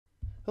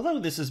Hello,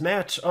 this is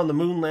Matt on the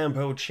Moon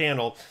Lambo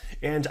channel,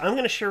 and I'm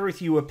going to share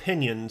with you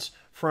opinions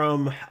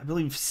from, I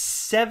believe,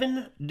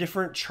 7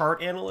 different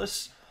chart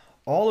analysts,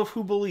 all of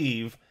who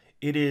believe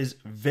it is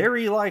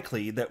very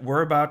likely that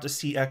we're about to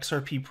see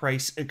XRP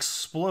price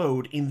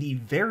explode in the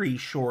very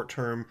short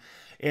term,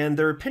 and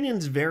their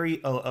opinions vary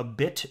a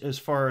bit as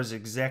far as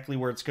exactly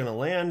where it's going to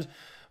land,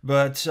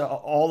 but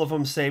all of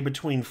them say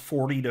between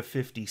 40 to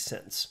 50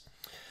 cents.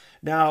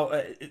 Now,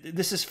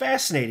 this is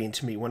fascinating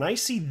to me. When I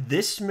see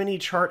this many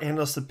chart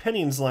analyst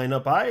opinions line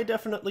up, I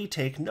definitely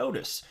take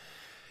notice.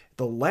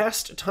 The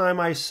last time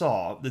I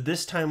saw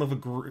this type of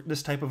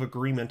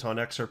agreement on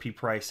XRP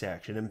price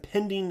action,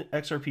 impending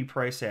XRP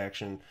price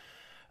action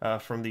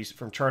from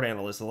chart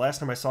analysts, the last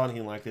time I saw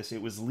anything like this,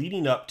 it was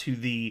leading up to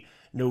the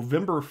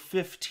November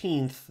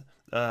 15th,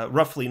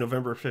 roughly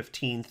November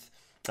 15th,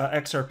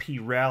 XRP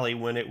rally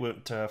when it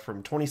went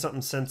from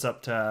 20-something cents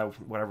up to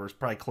whatever, it's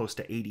probably close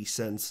to 80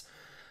 cents.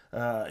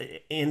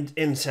 I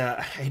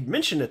had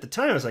mentioned at the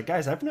time, I was like,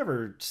 guys, I've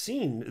never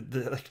seen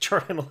the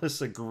chart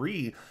analysts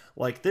agree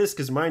like this,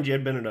 because mind you,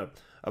 I'd been in a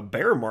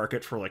bear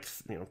market for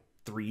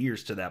 3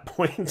 years to that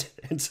point,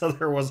 and so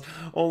there was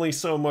only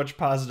so much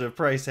positive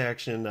price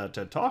action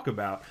to talk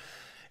about,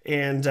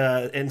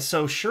 and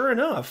so sure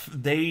enough,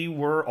 they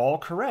were all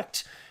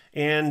correct.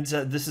 And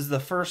this is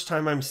the first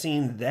time I'm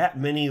seeing that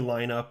many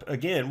line up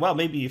again. Well,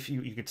 maybe if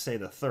you could say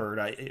the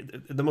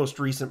third. The most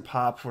recent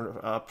pop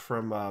up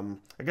from I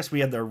guess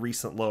we had the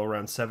recent low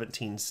around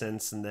 17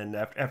 cents, and then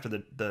after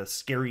the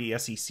scary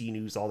SEC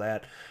news, all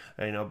that,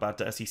 about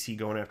the SEC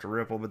going after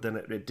Ripple, but then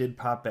it did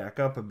pop back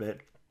up a bit.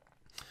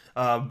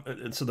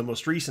 And so the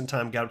most recent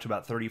time got up to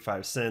about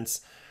 35 cents.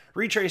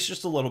 Retraced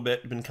just a little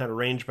bit, been kind of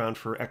range bound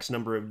for X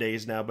number of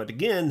days now. But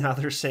again, now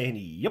they're saying,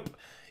 yep,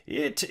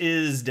 it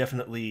is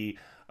definitely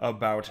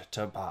about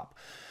to pop.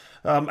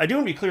 I do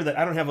want to be clear that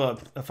I don't have a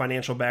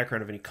financial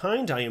background of any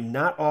kind. I am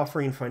not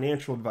offering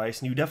financial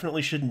advice, and you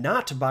definitely should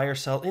not buy or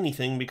sell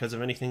anything because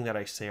of anything that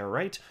I say or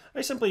write.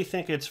 I simply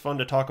think it's fun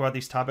to talk about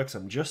these topics.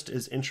 I'm just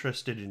as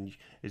interested in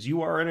as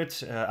you are in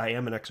it. I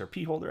am an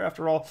XRP holder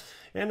after all,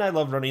 and I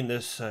love running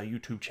this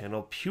YouTube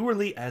channel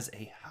purely as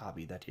a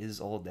hobby. That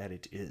is all that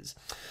it is.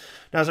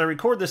 Now, as I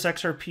record this,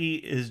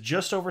 XRP is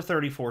just over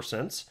 34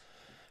 cents.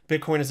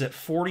 Bitcoin is at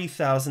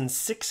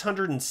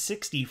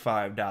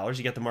 $40,665.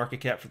 You got the market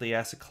cap for the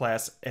asset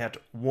class at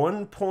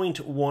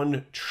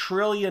 $1.1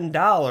 trillion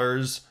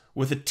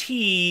with a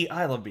T.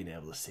 I love being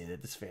able to say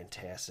that. It's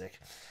fantastic.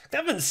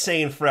 I've been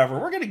saying forever,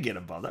 we're going to get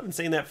above. I've been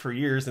saying that for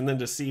years, and then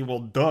to see, well,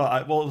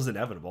 duh. Well, it was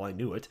inevitable. I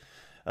knew it.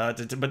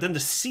 But then to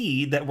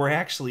see that we're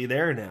actually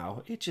there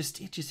now, it just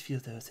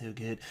feels so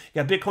good.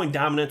 You got Bitcoin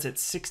dominance at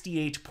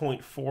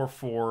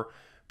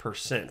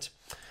 68.44%.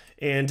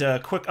 And a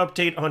quick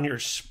update on your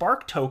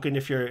Spark token,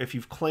 if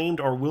you've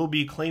claimed or will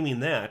be claiming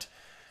that.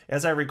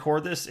 As I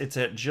record this, it's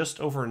at just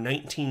over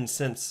 19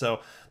 cents. So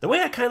the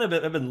way I kind of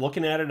have been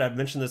looking at it, I've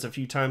mentioned this a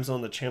few times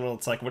on the channel,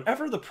 it's like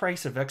whatever the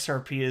price of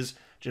XRP is,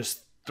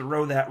 just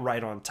throw that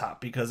right on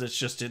top, because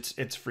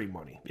it's free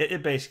money.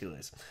 It basically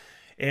is.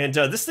 And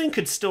this thing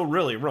could still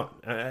really run.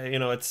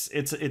 It's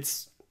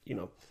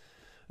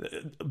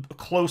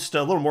close to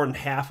a little more than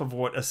half of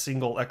what a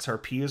single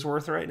XRP is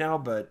worth right now,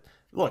 but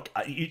look,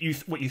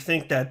 what you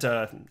think that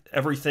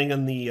everything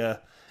in the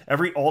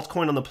every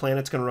altcoin on the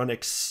planet's going to run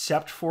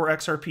except for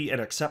XRP and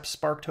except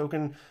Spark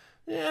token?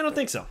 I don't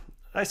think so.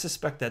 I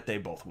suspect that they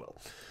both will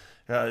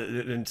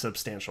in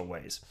substantial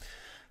ways.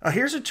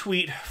 Here's a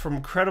tweet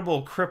from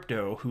Credible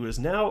Crypto, who is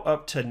now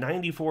up to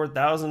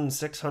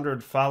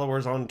 94,600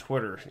 followers on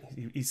Twitter.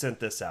 He sent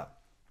this out.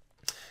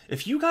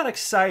 If you got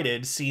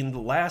excited seeing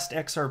the last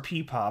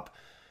XRP pop,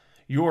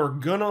 you're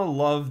gonna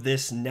love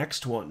this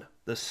next one.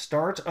 The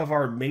start of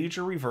our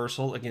major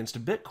reversal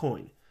against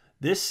Bitcoin.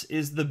 This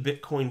is the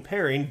Bitcoin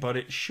pairing, but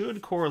it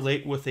should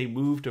correlate with a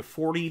move to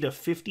 40 to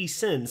 50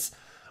 cents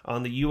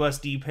on the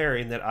USD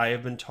pairing that I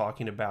have been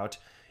talking about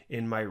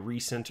in my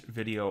recent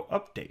video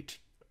update.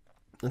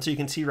 And so you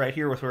can see right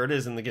here with where it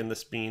is, and again,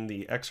 this being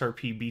the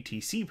XRP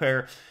BTC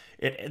pair,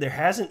 it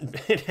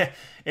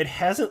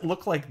hasn't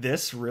looked like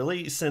this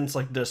really since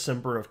like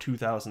December of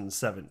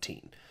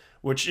 2017,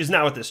 which is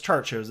not what this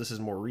chart shows. This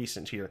is more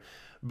recent here.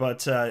 But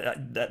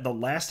the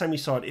last time you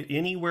saw it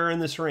anywhere in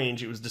this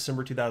range, it was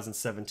December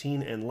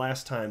 2017. And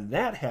last time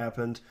that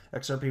happened,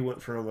 XRP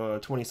went from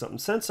 20-something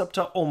cents up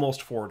to almost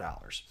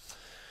 $4.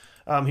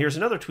 Here's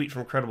another tweet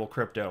from Credible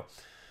Crypto.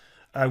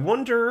 I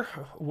wonder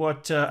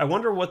what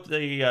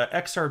the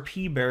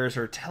XRP bears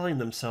are telling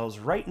themselves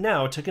right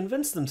now to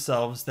convince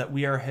themselves that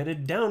we are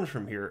headed down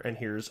from here. And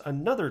here's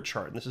another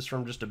chart. And this is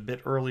from just a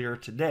bit earlier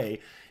today,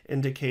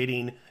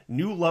 indicating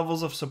new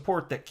levels of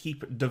support that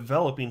keep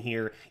developing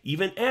here,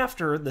 even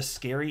after the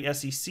scary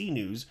SEC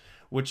news,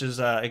 which is,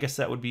 I guess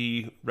that would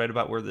be right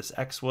about where this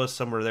X was,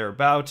 somewhere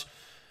thereabout.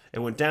 It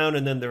went down,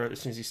 and then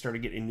as soon as you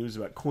started getting news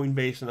about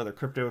Coinbase and other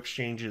crypto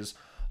exchanges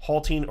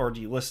halting or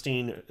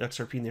delisting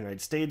XRP in the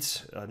United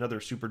States, another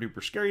super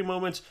duper scary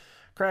moment,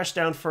 crashed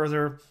down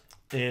further,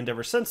 and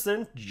ever since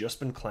then, just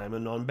been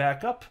climbing on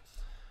back up.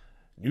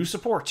 New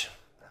support.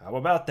 How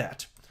about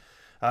that?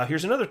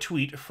 Here's another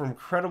tweet from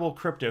Credible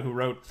Crypto who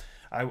wrote,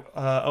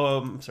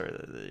 I'm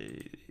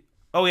sorry.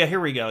 Oh, yeah, here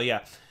we go.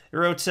 Yeah. He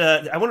wrote,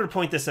 I wanted to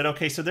point this out.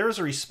 Okay, so there was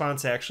a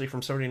response actually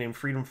from somebody named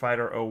Freedom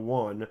Fighter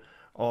 01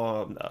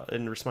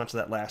 in response to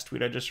that last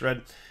tweet I just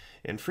read.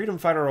 And Freedom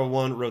Fighter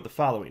 01 wrote the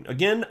following.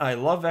 Again, I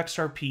love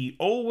XRP,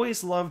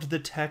 always loved the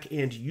tech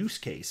and use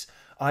case.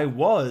 I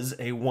was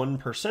a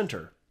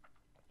 1%er.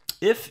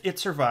 If it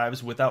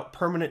survives without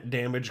permanent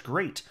damage,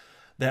 great.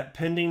 That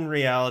pending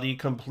reality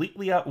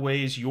completely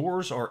outweighs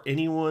yours or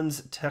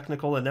anyone's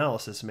technical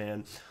analysis,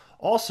 man.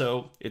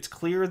 Also, it's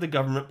clear the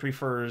government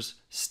prefers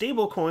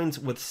stablecoins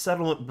with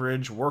settlement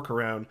bridge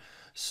workaround,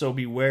 so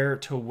beware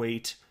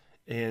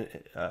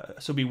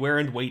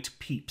and wait,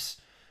 peeps.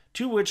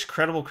 To which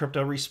Credible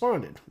Crypto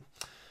responded,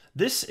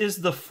 this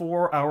is the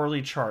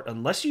 4-hourly chart.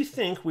 Unless you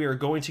think we are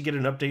going to get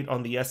an update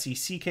on the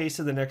SEC case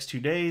in the next 2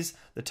 days,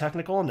 the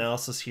technical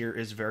analysis here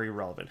is very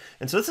relevant.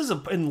 And so this is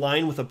in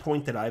line with a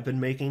point that I've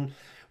been making,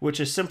 which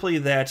is simply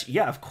that,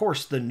 yeah, of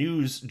course, the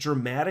news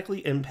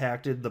dramatically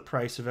impacted the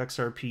price of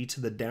XRP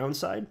to the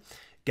downside,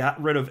 got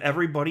rid of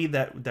everybody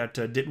that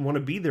didn't want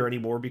to be there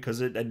anymore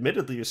because it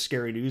admittedly is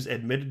scary news,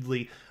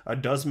 admittedly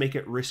does make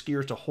it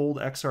riskier to hold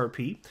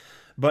XRP.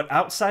 But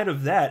outside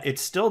of that,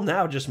 it's still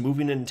now just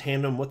moving in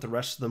tandem with the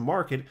rest of the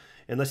market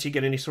unless you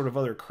get any sort of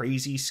other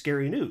crazy,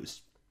 scary news.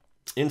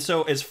 And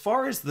so as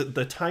far as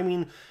the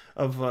timing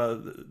of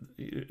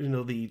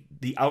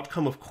the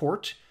outcome of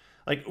court,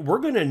 like, we're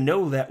going to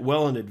know that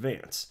well in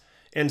advance.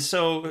 And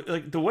so,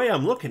 like, the way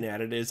I'm looking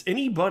at it is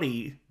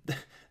anybody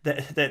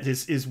that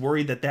is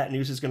worried that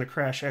news is going to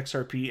crash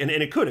XRP, and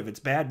it could if it's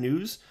bad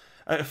news.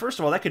 First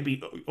of all, that could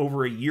be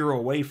over a year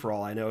away for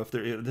all I know. If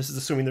this is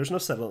assuming there's no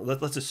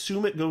settlement. Let's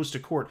assume it goes to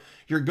court.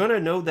 You're going to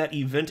know that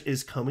event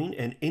is coming,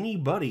 and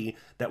anybody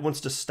that wants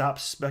to stop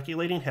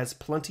speculating has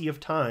plenty of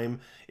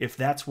time if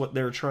that's what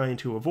they're trying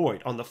to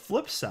avoid. On the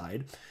flip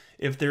side,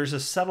 if there's a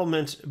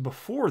settlement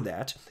before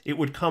that, it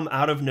would come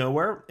out of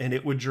nowhere, and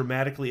it would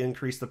dramatically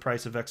increase the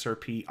price of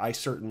XRP, I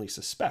certainly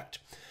suspect.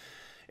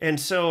 And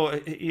so,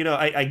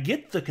 I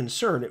get the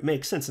concern. It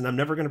makes sense, and I'm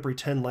never going to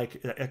pretend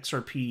like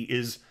XRP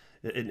is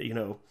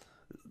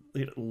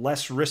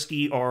less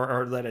risky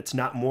or that it's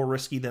not more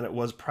risky than it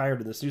was prior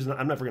to this news.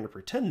 I'm never going to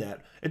pretend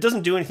that. It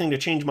doesn't do anything to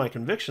change my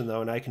conviction, though,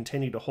 and I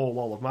continue to hold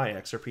all of my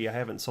XRP. I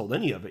haven't sold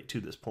any of it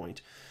to this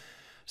point.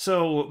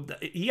 So,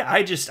 yeah,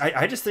 I just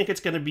think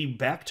it's going to be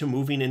back to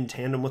moving in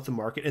tandem with the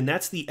market, and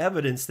that's the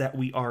evidence that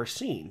we are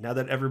seeing. Now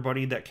that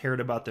everybody that cared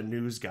about the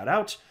news got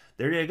out,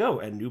 there you go,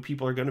 and new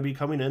people are going to be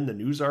coming in. The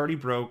news already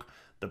broke.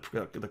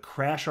 The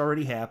crash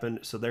already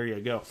happened, so there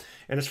you go.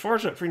 And as far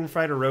as what Freedom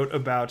Fighter wrote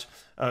about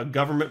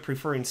government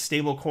preferring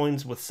stable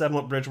coins with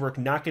settlement bridge work,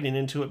 not getting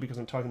into it because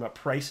I'm talking about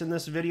price in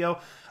this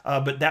video,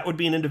 but that would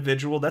be an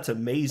individual. That's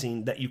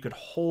amazing that you could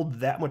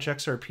hold that much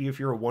XRP if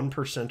you're a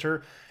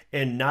 1%er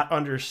and not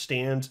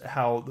understand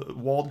how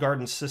walled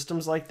garden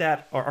systems like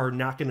that are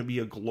not going to be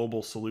a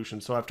global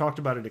solution. So I've talked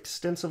about it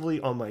extensively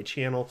on my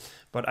channel,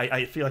 but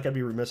I feel like I'd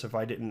be remiss if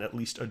I didn't at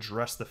least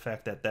address the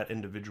fact that that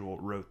individual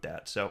wrote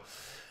that. So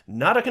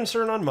not a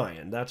concern on my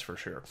end, that's for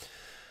sure.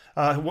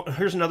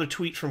 Here's another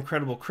tweet from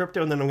Credible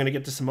Crypto, and then I'm going to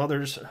get to some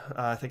others.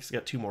 I think it's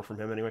got 2 more from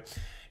him anyway.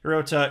 He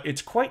wrote,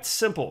 it's quite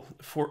simple.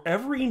 For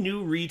every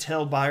new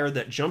retail buyer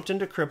that jumped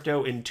into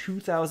crypto in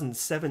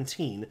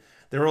 2017,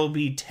 there will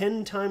be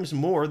 10 times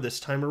more this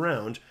time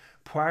around.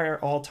 Prior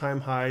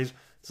all-time highs.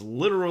 It's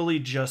literally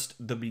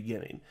just the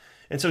beginning.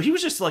 And so he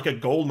was just like a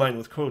gold mine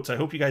with quotes. I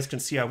hope you guys can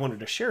see I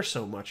wanted to share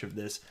so much of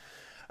this.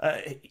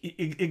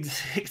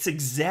 It's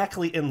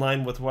exactly in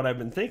line with what I've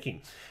been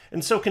thinking.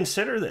 And so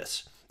consider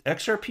this.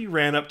 XRP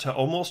ran up to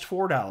almost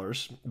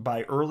 $4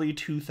 by early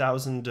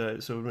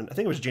 2000. So I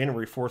think it was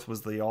January 4th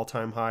was the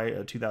all-time high,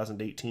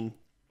 2018.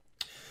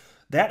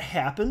 That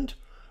happened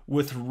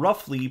with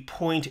roughly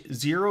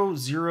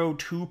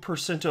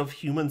 0.002% of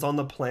humans on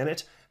the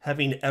planet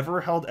having ever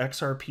held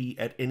XRP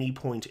at any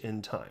point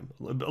in time.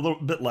 A little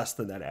bit less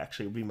than that,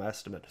 actually, would be my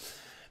estimate.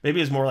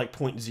 Maybe it's more like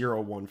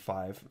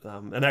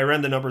 0.015. And I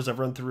ran the numbers, I've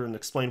run through and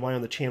explained why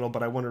on the channel,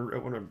 but I want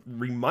to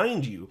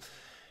remind you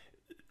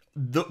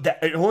that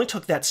it only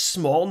took that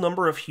small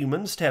number of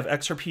humans to have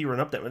XRP run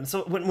up that. And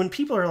so when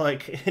people are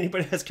like,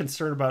 anybody has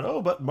concern about, oh,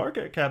 but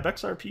market cap,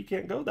 XRP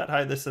can't go that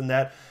high, this and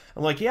that.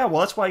 I'm like, yeah, well,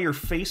 that's why your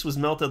face was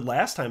melted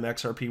last time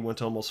XRP went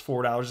to almost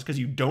 $4, is because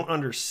you don't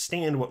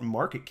understand what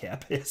market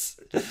cap is.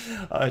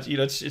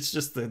 It's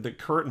just the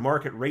current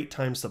market rate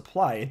times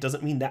supply. It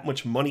doesn't mean that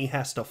much money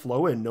has to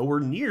flow in. Nowhere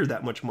near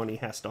that much money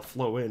has to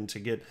flow in to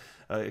get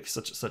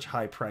such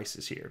high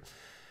prices here.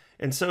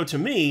 And so to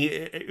me,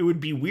 it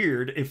would be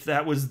weird if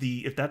that's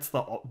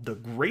the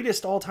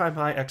greatest all-time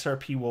high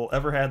XRP will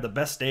ever had, the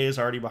best day is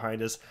already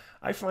behind us.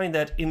 I find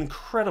that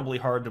incredibly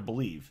hard to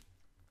believe.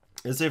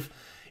 As if,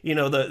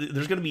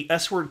 there's going to be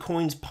S-word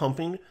coins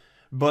pumping,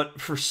 but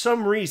for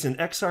some reason,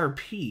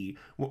 XRP,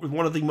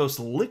 one of the most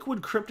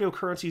liquid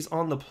cryptocurrencies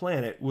on the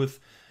planet with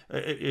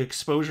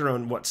exposure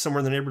on somewhere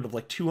in the neighborhood of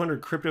like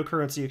 200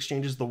 cryptocurrency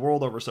exchanges the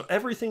world over. So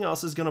everything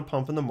else is going to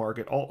pump in the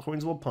market.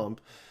 Altcoins will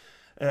pump.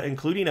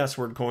 including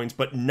S-word coins,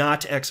 but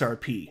not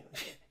XRP.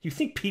 You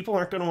think people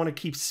aren't going to want to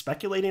keep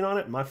speculating on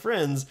it? My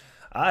friends,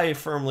 I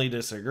firmly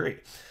disagree.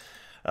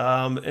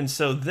 And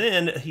so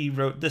then he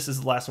wrote, this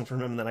is the last one from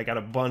him, and then I got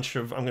a bunch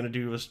of, I'm going to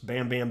do this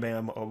bam, bam,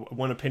 bam,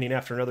 one opinion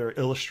after another,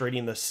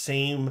 illustrating the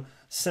same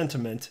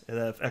sentiment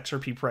of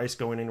XRP price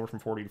going anywhere from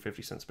 40 to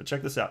 50 cents. But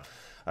check this out.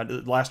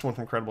 The last one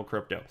from Credible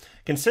Crypto.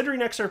 Considering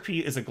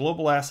XRP is a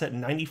global asset,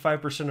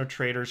 95% of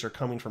traders are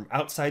coming from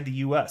outside the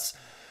US.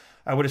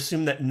 I would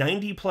assume that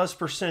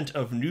 90+%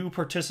 of new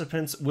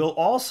participants will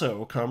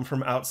also come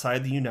from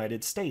outside the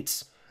United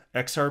States.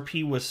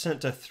 XRP was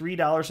sent to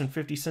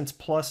 $3.50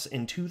 plus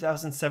in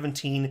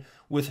 2017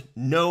 with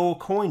no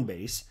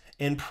Coinbase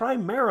and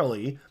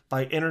primarily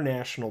by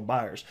international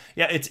buyers.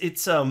 Yeah,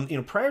 it's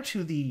prior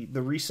to the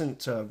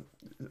recent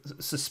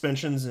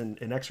suspensions in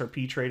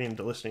XRP trading and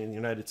delisting in the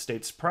United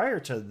States, prior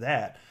to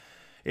that,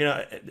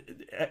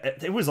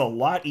 it was a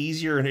lot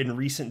easier in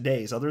recent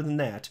days, other than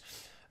that,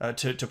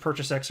 to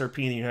purchase XRP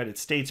in the United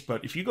States.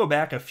 But if you go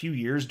back a few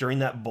years during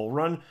that bull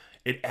run,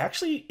 it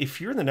actually, if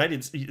you're in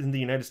the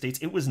United States,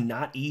 it was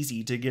not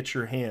easy to get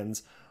your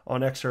hands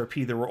on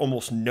XRP. There were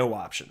almost no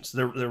options.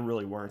 There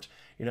really weren't.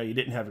 You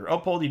didn't have your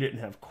Uphold, you didn't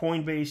have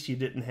Coinbase, you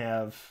didn't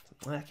have,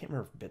 I can't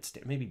remember if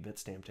Bitstamp, maybe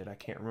Bitstamp did, I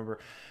can't remember.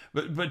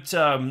 But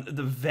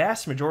the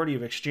vast majority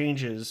of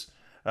exchanges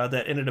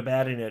that ended up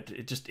adding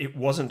it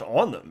wasn't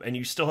on them, and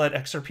you still had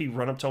XRP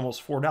run up to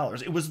almost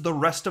 $4. It was the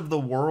rest of the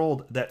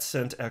world that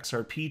sent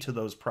XRP to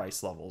those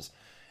price levels.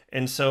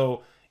 And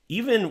so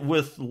even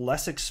with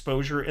less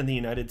exposure in the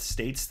United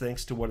States,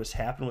 thanks to what has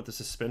happened with the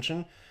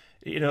suspension,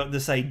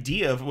 this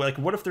idea of like,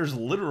 what if there's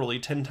literally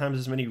 10 times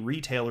as many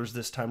retailers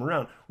this time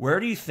around? Where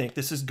do you think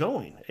this is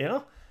going?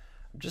 I'm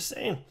just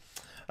saying.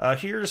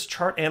 Here's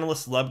chart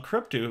analyst Leb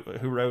Crypto,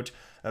 who wrote,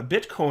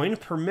 Bitcoin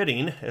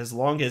permitting as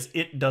long as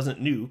it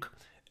doesn't nuke.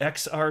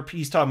 XRP,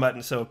 he's talking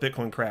about, so if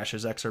Bitcoin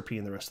crashes, XRP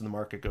and the rest of the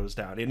market goes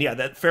down. And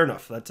yeah, fair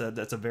enough. That's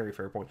a very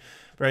fair point.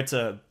 Right?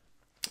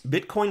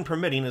 Bitcoin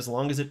permitting as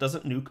long as it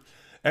doesn't nuke.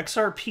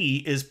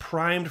 XRP is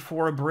primed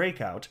for a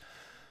breakout,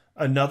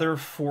 another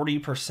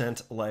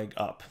 40% leg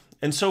up.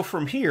 And so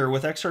from here,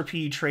 with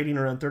XRP trading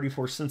around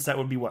 34 cents, that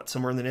would be what?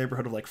 Somewhere in the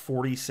neighborhood of like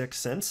 46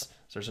 cents.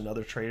 So there's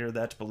another trader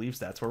that believes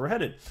that's where we're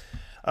headed.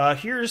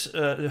 Here's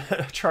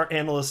chart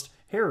analyst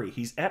Harry.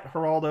 He's at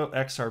Geraldo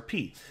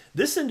XRP.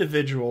 This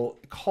individual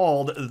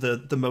called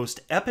the most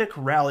epic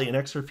rally in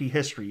XRP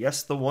history.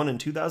 Yes, the one in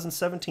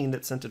 2017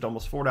 that sent it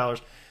almost $4.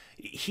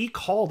 He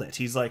called it.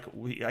 He's like,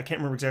 I can't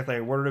remember exactly how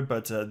I worded it,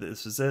 but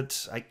this is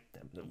it. I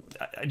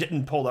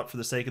didn't pull it up for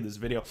the sake of this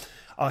video.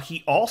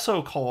 He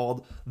also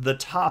called the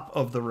top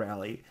of the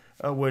rally,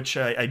 which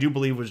I do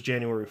believe was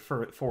January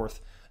 4th.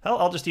 Hell,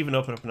 I'll just even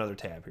open up another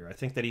tab here. I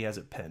think that he has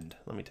it pinned.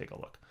 Let me take a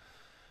look.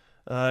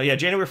 Yeah,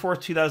 January 4th,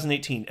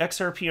 2018.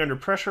 XRP under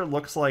pressure.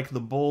 Looks like the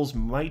bulls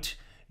might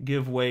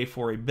give way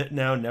for a bit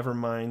now. Never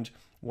mind.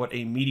 What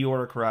a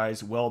meteoric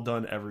rise. Well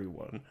done,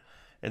 everyone.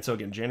 And so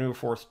again, January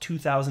 4th,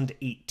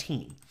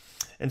 2018.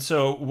 And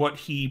so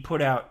what he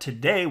put out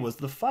today was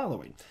the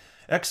following.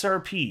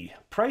 XRP,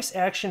 price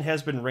action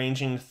has been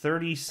ranging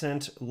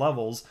 30-cent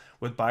levels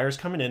with buyers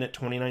coming in at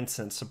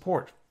 29-cent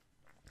support.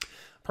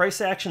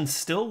 Price action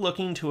still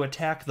looking to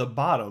attack the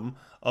bottom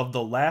of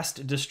the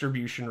last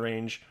distribution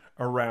range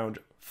around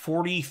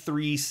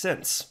 43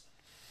 cents.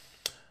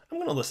 I'm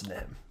going to listen to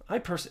him.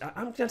 I'm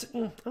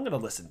going to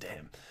listen to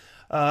him.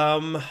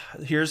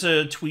 Here's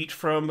a tweet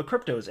from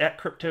Cryptos, at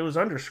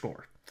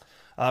Cryptos_.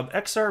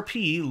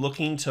 XRP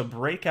looking to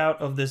break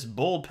out of this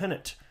bull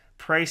pennant.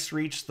 Price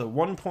reached the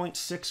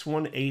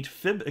 1.618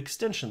 fib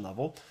extension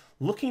level,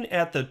 looking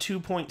at the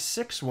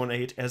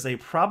 2.618 as a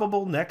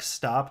probable next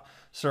stop,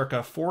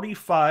 circa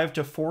 45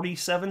 to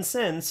 47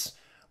 cents,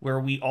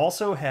 where we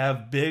also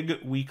have big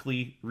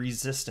weekly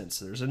resistance.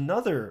 There's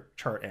another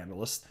chart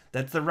analyst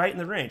that's right in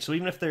the range. So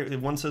even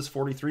if one says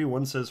 43,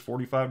 one says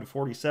 45 to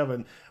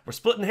 47, we're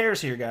splitting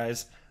hairs here,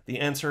 guys. The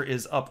answer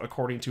is up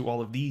according to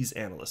all of these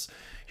analysts.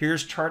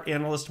 Here's chart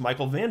analyst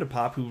Michael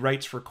Vandepop, who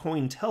writes for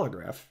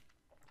Cointelegraph.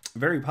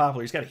 Very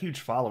popular. He's got a huge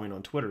following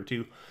on Twitter,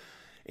 too.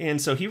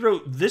 And so he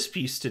wrote this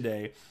piece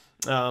today.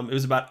 It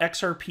was about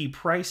XRP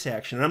price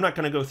action. And I'm not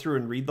going to go through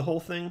and read the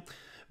whole thing.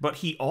 But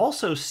he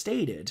also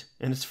stated,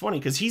 and it's funny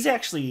because he's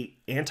actually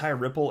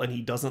anti-Ripple and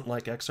he doesn't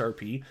like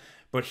XRP,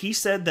 but he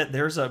said that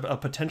there's a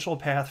potential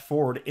path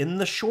forward in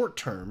the short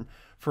term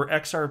for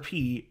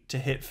XRP to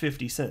hit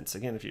 50 cents.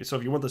 Again, if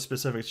you want the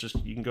specifics,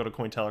 you can go to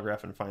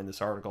Cointelegraph and find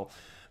this article.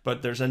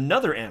 But there's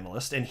another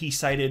analyst, and he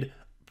cited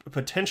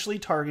potentially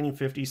targeting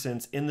 50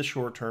 cents in the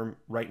short term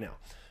right now,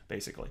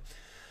 basically.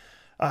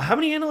 How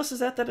many analysts is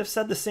that have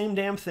said the same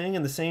damn thing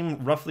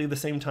in roughly the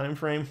same time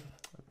frame?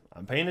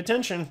 I'm paying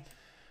attention.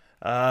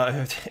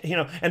 And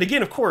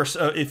again, of course,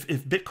 if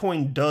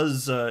Bitcoin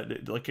does,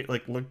 like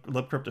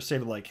Leb Crypto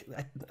stated, like,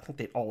 I think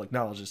they all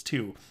acknowledge this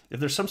too. If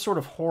there's some sort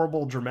of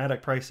horrible,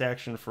 dramatic price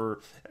action for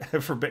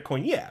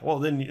Bitcoin, yeah, well,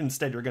 then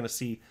instead you're going to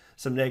see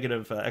some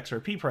negative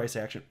XRP price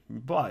action.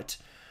 But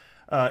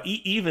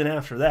even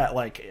after that,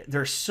 like,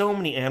 there's so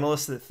many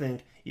analysts that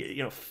think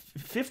you know,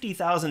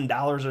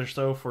 $50,000 or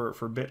so for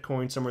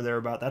Bitcoin, somewhere there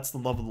about. That's the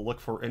level to look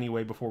for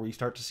anyway before we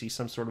start to see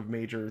some sort of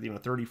major, you know,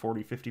 30,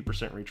 40,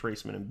 50%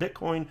 retracement in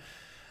Bitcoin.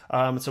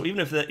 So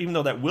even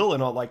though that will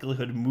in all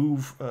likelihood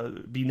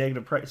be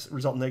negative price,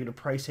 result in negative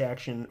price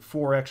action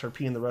for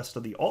XRP and the rest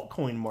of the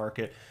altcoin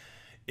market,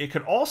 it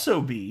could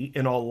also be,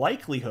 in all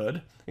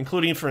likelihood,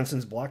 including, for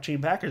instance, Blockchain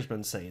Backer's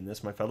been saying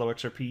this, my fellow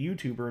XRP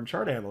YouTuber and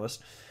chart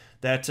analyst,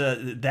 that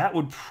that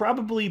would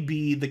probably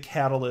be the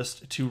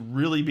catalyst to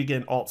really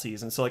begin alt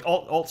season. So like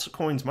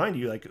altcoins, mind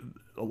you, like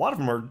a lot of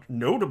them are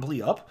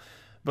notably up,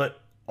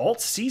 but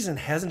alt season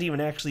hasn't even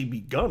actually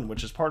begun,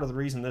 which is part of the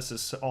reason this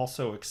is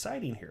also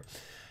exciting here.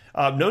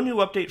 No new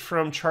update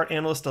from chart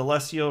analyst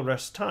Alessio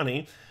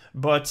Restani,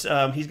 but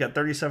he's got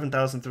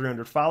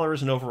 37,300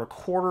 followers and over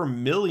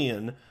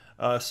 250,000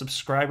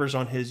 subscribers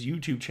on his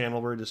YouTube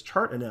channel where it is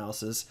chart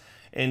analysis.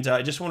 And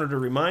I just wanted to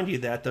remind you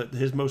that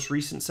his most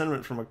recent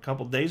sentiment from a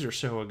couple days or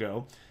so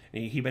ago,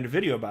 he made a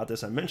video about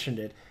this, I mentioned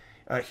it,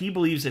 he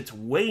believes it's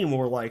way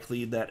more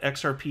likely that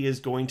XRP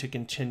is going to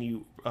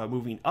continue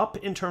moving up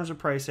in terms of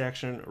price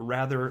action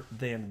rather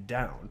than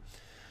down.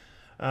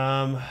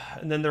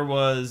 And then there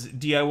was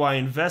DIY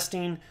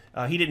investing.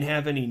 He didn't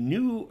have any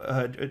new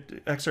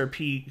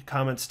XRP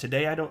comments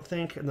today, I don't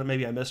think. And then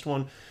maybe I missed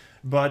one.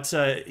 But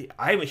I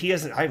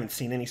haven't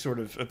seen any sort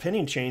of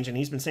opinion change, and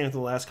he's been saying for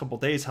the last couple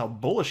of days how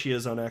bullish he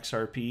is on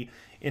XRP.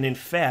 And in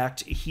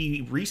fact,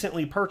 he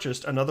recently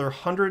purchased another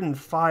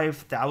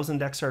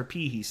 105,000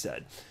 XRP, he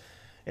said.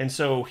 And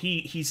so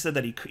he said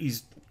that he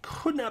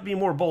could not be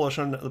more bullish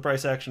on the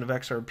price action of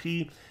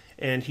XRP.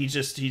 And he's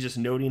just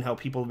noting how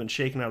people have been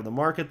shaken out of the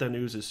market. The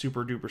news is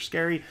super duper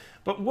scary.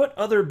 But what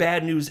other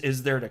bad news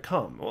is there to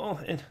come? Well,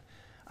 and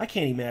I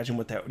can't imagine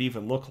what that would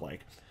even look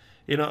like.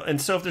 You know, and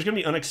so if there's going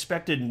to be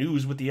unexpected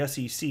news with the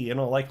SEC, in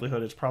all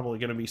likelihood, it's probably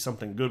going to be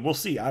something good. We'll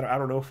see. I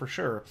don't know for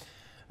sure.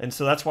 And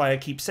so that's why I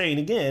keep saying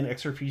again,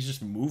 XRP is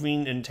just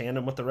moving in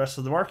tandem with the rest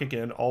of the market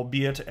again,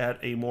 albeit at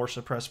a more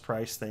suppressed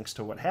price thanks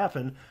to what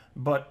happened.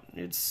 But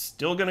it's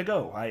still going to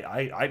go.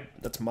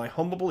 That's my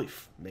humble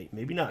belief.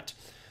 Maybe not.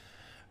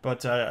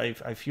 But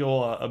I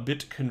feel a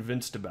bit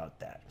convinced about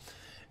that.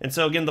 And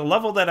so, again, the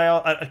level that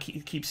I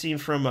keep seeing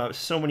from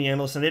so many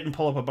analysts, and I didn't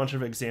pull up a bunch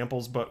of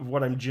examples, but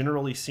what I'm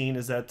generally seeing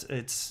is that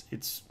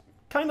it's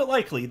kind of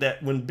likely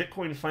that when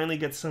Bitcoin finally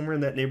gets somewhere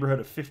in that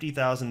neighborhood of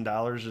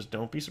 $50,000, just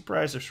don't be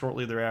surprised if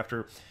shortly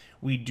thereafter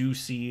we do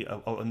see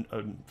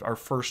our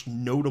first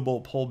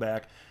notable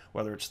pullback,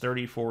 whether it's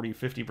 30, 40,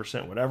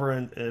 50%, whatever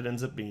it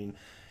ends up being.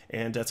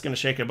 And that's going to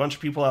shake a bunch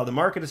of people out of the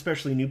market,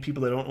 especially new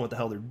people that don't know what the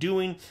hell they're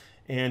doing.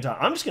 And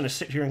I'm just going to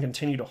sit here and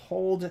continue to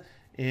hold.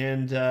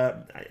 And,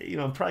 you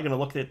know, I'm probably going to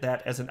look at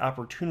that as an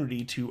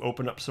opportunity to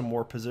open up some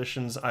more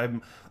positions.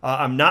 I'm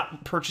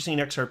not purchasing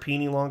XRP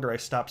any longer. I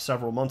stopped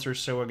several months or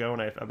so ago,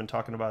 and I've been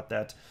talking about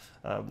that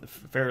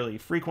fairly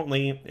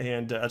frequently.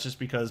 And that's just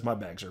because my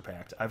bags are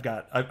packed. I've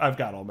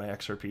got all my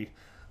XRP.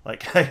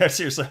 Like,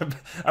 seriously,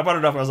 I bought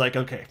it up. I was like,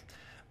 okay,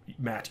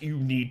 Matt, you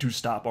need to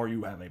stop or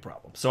you have a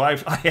problem. So I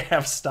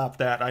have stopped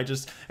that.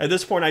 At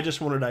this point, I just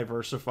want to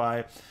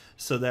diversify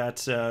so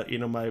that, you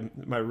know,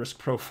 my risk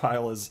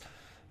profile is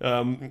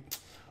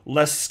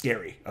less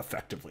scary,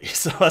 effectively.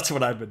 So that's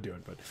what I've been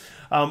doing. But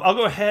I'll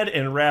go ahead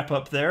and wrap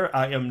up there.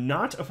 I am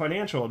not a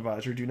financial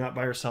advisor. Do not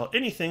buy or sell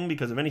anything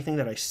because of anything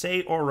that I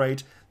say or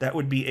write. That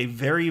would be a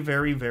very,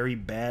 very, very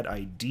bad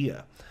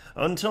idea.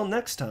 Until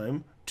next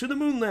time, to the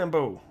moon,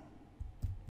 Lambo.